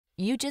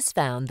You just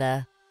found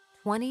the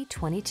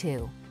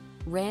 2022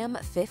 Ram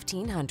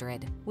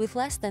 1500. With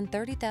less than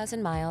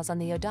 30,000 miles on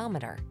the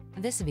odometer,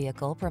 this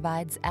vehicle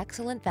provides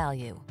excellent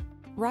value.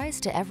 Rise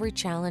to every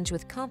challenge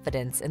with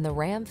confidence in the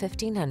Ram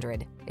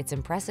 1500. Its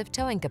impressive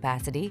towing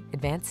capacity,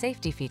 advanced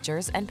safety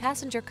features, and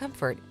passenger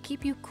comfort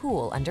keep you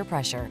cool under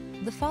pressure.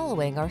 The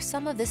following are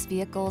some of this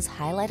vehicle's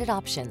highlighted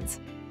options: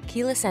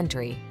 keyless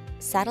entry,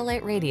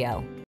 satellite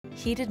radio,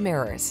 heated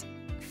mirrors,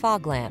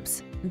 fog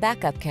lamps,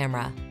 backup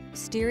camera,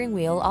 steering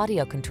wheel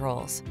audio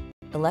controls,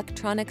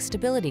 electronic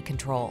stability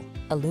control,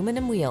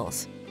 aluminum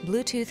wheels,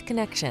 Bluetooth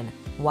connection,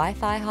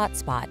 Wi-Fi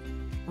hotspot.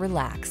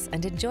 Relax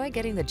and enjoy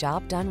getting the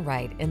job done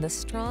right in the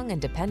strong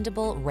and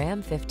dependable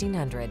Ram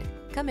 1500.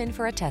 Come in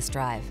for a test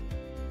drive.